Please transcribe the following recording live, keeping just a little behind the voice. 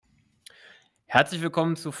Herzlich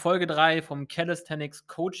willkommen zu Folge 3 vom Calisthenics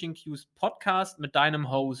Coaching Cues Podcast mit deinem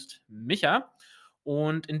Host Micha.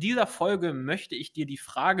 Und in dieser Folge möchte ich dir die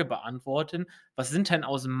Frage beantworten: Was sind denn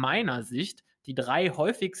aus meiner Sicht die 3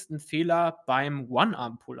 häufigsten Fehler beim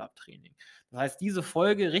One-Arm-Pull-Up-Training? Das heißt, diese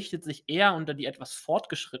Folge richtet sich eher unter die etwas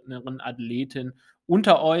fortgeschritteneren Athleten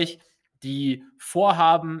unter euch, die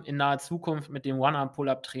vorhaben, in naher Zukunft mit dem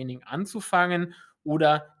One-Arm-Pull-Up-Training anzufangen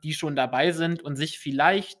oder die schon dabei sind und sich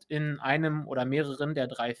vielleicht in einem oder mehreren der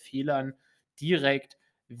 3 Fehlern direkt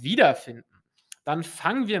wiederfinden. Dann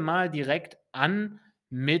fangen wir mal direkt an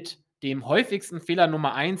mit dem häufigsten Fehler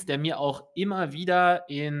Nummer 1, der mir auch immer wieder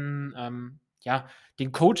in,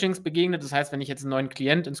 den Coachings begegnet. Das heißt, wenn ich jetzt einen neuen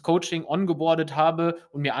Klient ins Coaching ongeboardet habe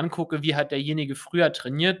und mir angucke, wie hat derjenige früher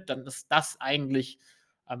trainiert, dann ist das eigentlich,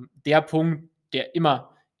 der Punkt, der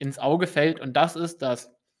immer ins Auge fällt, und das ist,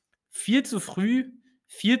 dass viel zu früh,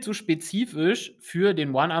 viel zu spezifisch für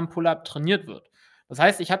den One-Arm-Pull-Up trainiert wird. Das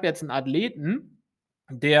heißt, ich habe jetzt einen Athleten,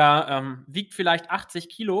 der wiegt vielleicht 80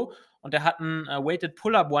 Kilo und der hat einen Weighted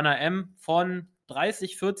Pull-Up 1RM von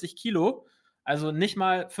 30, 40 Kilo. Also nicht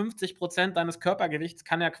mal 50% deines Körpergewichts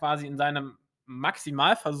kann er quasi in seinem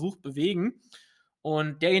Maximalversuch bewegen.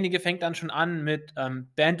 Und derjenige fängt dann schon an, mit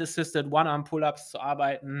Band-Assisted One-Arm-Pull-Ups zu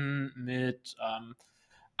arbeiten, mit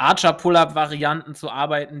Archer-Pull-Up-Varianten zu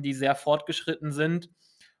arbeiten, die sehr fortgeschritten sind.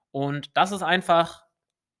 Und das ist einfach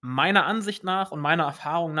meiner Ansicht nach und meiner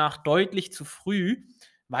Erfahrung nach deutlich zu früh,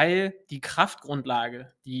 weil die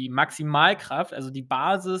Kraftgrundlage, die Maximalkraft, also die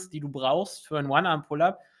Basis, die du brauchst für ein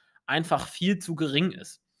One-Arm-Pull-Up, einfach viel zu gering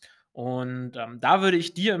ist. Und da würde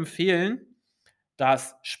ich dir empfehlen,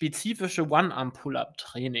 das spezifische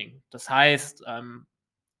One-Arm-Pull-Up-Training, das heißt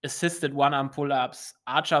Assisted One-Arm-Pull-Ups,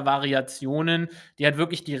 Archer-Variationen, die halt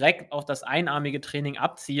wirklich direkt auf das einarmige Training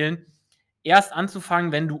abzielen, erst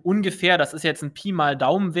anzufangen, wenn du ungefähr, das ist jetzt ein Pi mal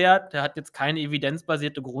Daumen-Wert, der hat jetzt keine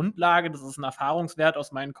evidenzbasierte Grundlage, das ist ein Erfahrungswert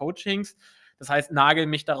aus meinen Coachings. Das heißt, nagel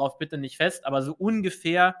mich darauf bitte nicht fest, aber so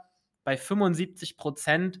ungefähr bei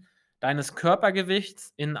 75% deines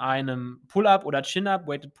Körpergewichts in einem Pull-Up oder Chin-Up,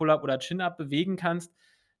 Weighted Pull-Up oder Chin-Up bewegen kannst,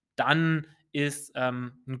 dann ist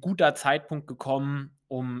ein guter Zeitpunkt gekommen,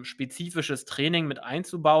 um spezifisches Training mit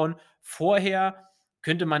einzubauen. Vorher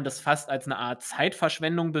könnte man das fast als eine Art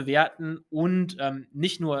Zeitverschwendung bewerten und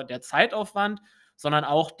nicht nur der Zeitaufwand, sondern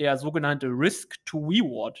auch der sogenannte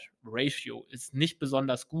Risk-to-Reward-Ratio ist nicht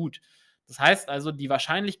besonders gut. Das heißt also, die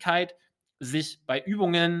Wahrscheinlichkeit, sich bei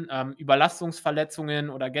Übungen Überlastungsverletzungen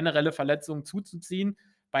oder generelle Verletzungen zuzuziehen,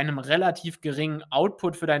 bei einem relativ geringen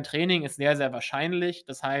Output für dein Training ist sehr, sehr wahrscheinlich.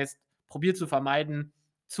 Das heißt, probier zu vermeiden,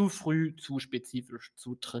 zu früh, zu spezifisch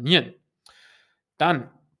zu trainieren.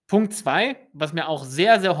 Dann Punkt 2, was mir auch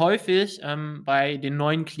sehr, sehr häufig bei den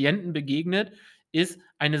neuen Klienten begegnet, ist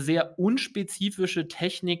eine sehr unspezifische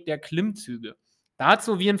Technik der Klimmzüge.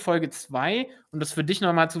 Dazu wie in Folge 2, um das für dich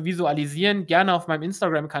nochmal zu visualisieren, gerne auf meinem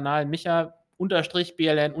Instagram-Kanal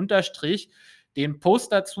micha_bln_ den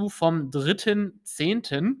Post dazu vom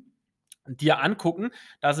 3.10. dir angucken.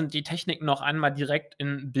 Da sind die Techniken noch einmal direkt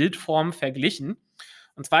in Bildform verglichen.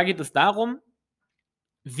 Und zwar geht es darum,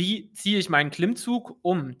 wie ziehe ich meinen Klimmzug,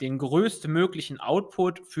 um den größtmöglichen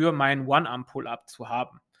Output für meinen One-Arm-Pull-Up zu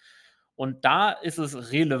haben. Und da ist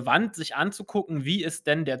es relevant, sich anzugucken, wie ist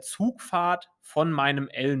denn der Zugpfad von meinem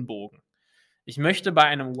Ellenbogen. Ich möchte bei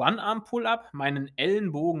einem One-Arm-Pull-Up meinen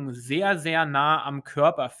Ellenbogen sehr, sehr nah am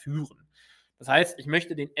Körper führen. Das heißt, ich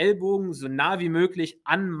möchte den Ellbogen so nah wie möglich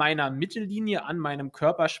an meiner Mittellinie, an meinem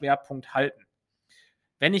Körperschwerpunkt halten.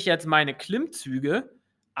 Wenn ich jetzt meine Klimmzüge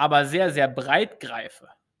aber sehr, sehr breit greife,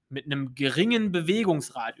 mit einem geringen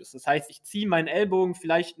Bewegungsradius, das heißt, ich ziehe meinen Ellbogen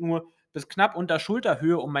vielleicht nur bis knapp unter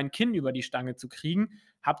Schulterhöhe, um mein Kinn über die Stange zu kriegen,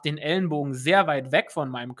 habe den Ellenbogen sehr weit weg von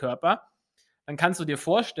meinem Körper, dann kannst du dir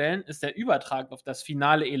vorstellen, ist der Übertrag auf das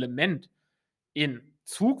finale Element in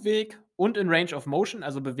Zugweg und in Range of Motion,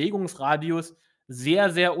 also Bewegungsradius, sehr,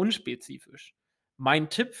 sehr unspezifisch. Mein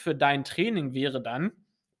Tipp für dein Training wäre dann: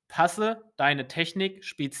 Passe deine Technik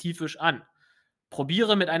spezifisch an.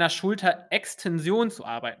 Probiere mit einer Schulterextension zu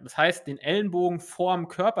arbeiten. Das heißt, den Ellenbogen vorm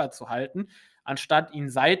Körper zu halten, anstatt ihn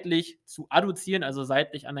seitlich zu adduzieren, also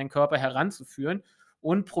seitlich an deinen Körper heranzuführen.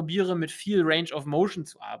 Und probiere mit viel Range of Motion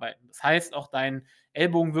zu arbeiten. Das heißt, auch deinen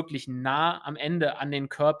Ellbogen wirklich nah am Ende an den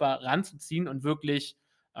Körper ranzuziehen und wirklich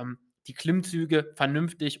die Klimmzüge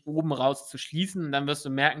vernünftig oben raus zu schließen. Und dann wirst du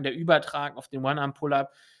merken, der Übertrag auf den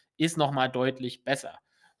One-Arm-Pull-Up ist nochmal deutlich besser.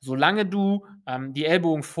 Solange du die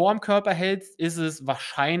Ellbogen vorm Körper hältst, ist es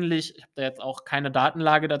wahrscheinlich, ich habe da jetzt auch keine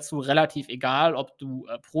Datenlage dazu, relativ egal, ob du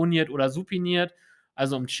proniert oder supiniert,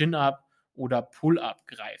 also im Chin-Up oder Pull-Up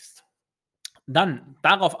greifst. Dann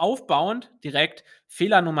darauf aufbauend direkt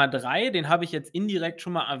Fehler Nummer 3, den habe ich jetzt indirekt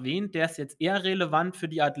schon mal erwähnt, der ist jetzt eher relevant für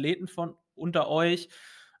die Athleten von unter euch,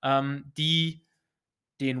 die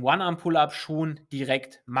den One-Arm-Pull-Up schon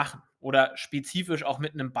direkt machen oder spezifisch auch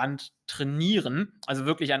mit einem Band trainieren, also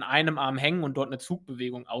wirklich an einem Arm hängen und dort eine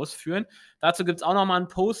Zugbewegung ausführen. Dazu gibt es auch noch mal 'n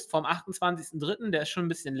Post vom 28.03., der ist schon ein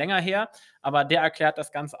bisschen länger her, aber der erklärt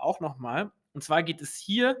das Ganze auch noch mal. Und zwar geht es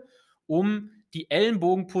hier um die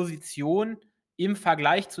Ellenbogenposition im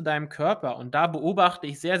Vergleich zu deinem Körper. Und da beobachte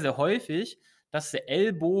ich sehr, sehr häufig, dass der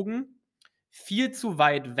Ellbogen viel zu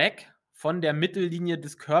weit weg von der Mittellinie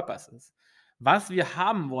des Körpers ist. Was wir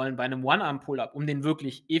haben wollen bei einem One-Arm-Pull-Up, um den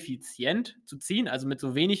wirklich effizient zu ziehen, also mit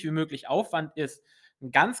so wenig wie möglich Aufwand, ist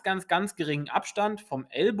 'n ganz, ganz, ganz geringen Abstand vom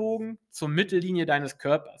Ellbogen zur Mittellinie deines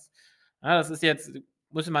Körpers. Ja, das ist jetzt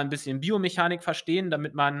muss man ein bisschen Biomechanik verstehen,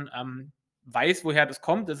 damit man, weiß, woher das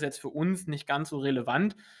kommt. Das ist jetzt für uns nicht ganz so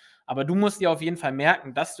relevant, aber du musst dir auf jeden Fall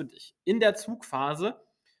merken, dass du dich in der Zugphase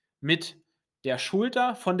mit der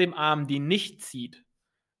Schulter von dem Arm, die nicht zieht,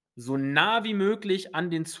 so nah wie möglich an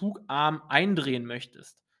den Zugarm eindrehen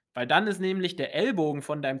möchtest. Weil dann ist nämlich der Ellbogen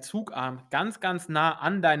von deinem Zugarm ganz, ganz nah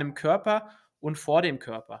an deinem Körper und vor dem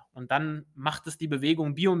Körper. Und dann macht es die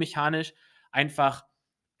Bewegung biomechanisch einfach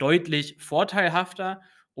deutlich vorteilhafter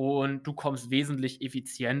und du kommst wesentlich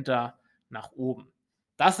effizienter nach oben.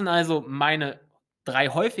 Das sind also meine 3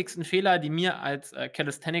 häufigsten Fehler, die mir als,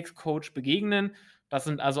 Calisthenics Coach begegnen. Das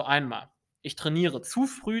sind also einmal: Ich trainiere zu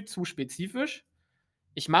früh zu spezifisch.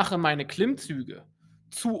 Ich mache meine Klimmzüge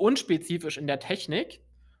zu unspezifisch in der Technik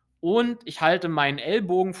und ich halte meinen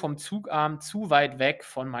Ellbogen vom Zugarm zu weit weg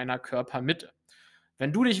von meiner Körpermitte.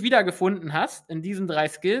 Wenn du dich wiedergefunden hast in diesen 3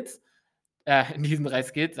 Skills, in diesen 3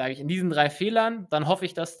 Skills, sage ich, in diesen 3 Fehlern, dann hoffe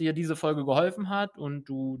ich, dass dir diese Folge geholfen hat und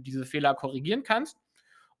du diese Fehler korrigieren kannst.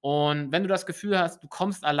 Und wenn du das Gefühl hast, du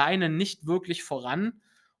kommst alleine nicht wirklich voran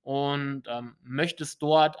und, möchtest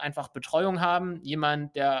dort einfach Betreuung haben,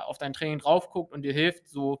 jemand, der auf dein Training drauf guckt und dir hilft,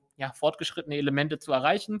 so, ja, fortgeschrittene Elemente zu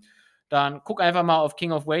erreichen, dann guck einfach mal auf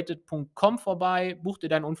kingofweighted.com vorbei, buch dir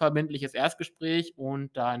dein unverbindliches Erstgespräch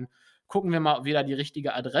und dann gucken wir mal, ob wir da die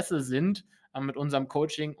richtige Adresse sind, mit unserem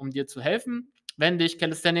Coaching, um dir zu helfen. Wenn dich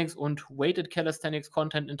Calisthenics und Weighted Calisthenics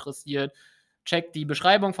Content interessiert, check die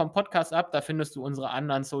Beschreibung vom Podcast ab, da findest du unsere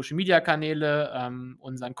anderen Social Media Kanäle,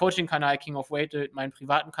 unseren Coaching-Kanal King of Weighted, meinen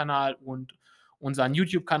privaten Kanal und unseren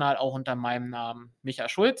YouTube-Kanal auch unter meinem Namen Micha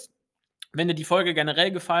Schulz. Wenn dir die Folge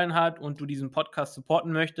generell gefallen hat und du diesen Podcast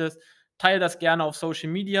supporten möchtest, teile das gerne auf Social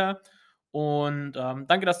Media und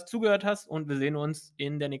danke, dass du zugehört hast und wir sehen uns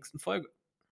in der nächsten Folge.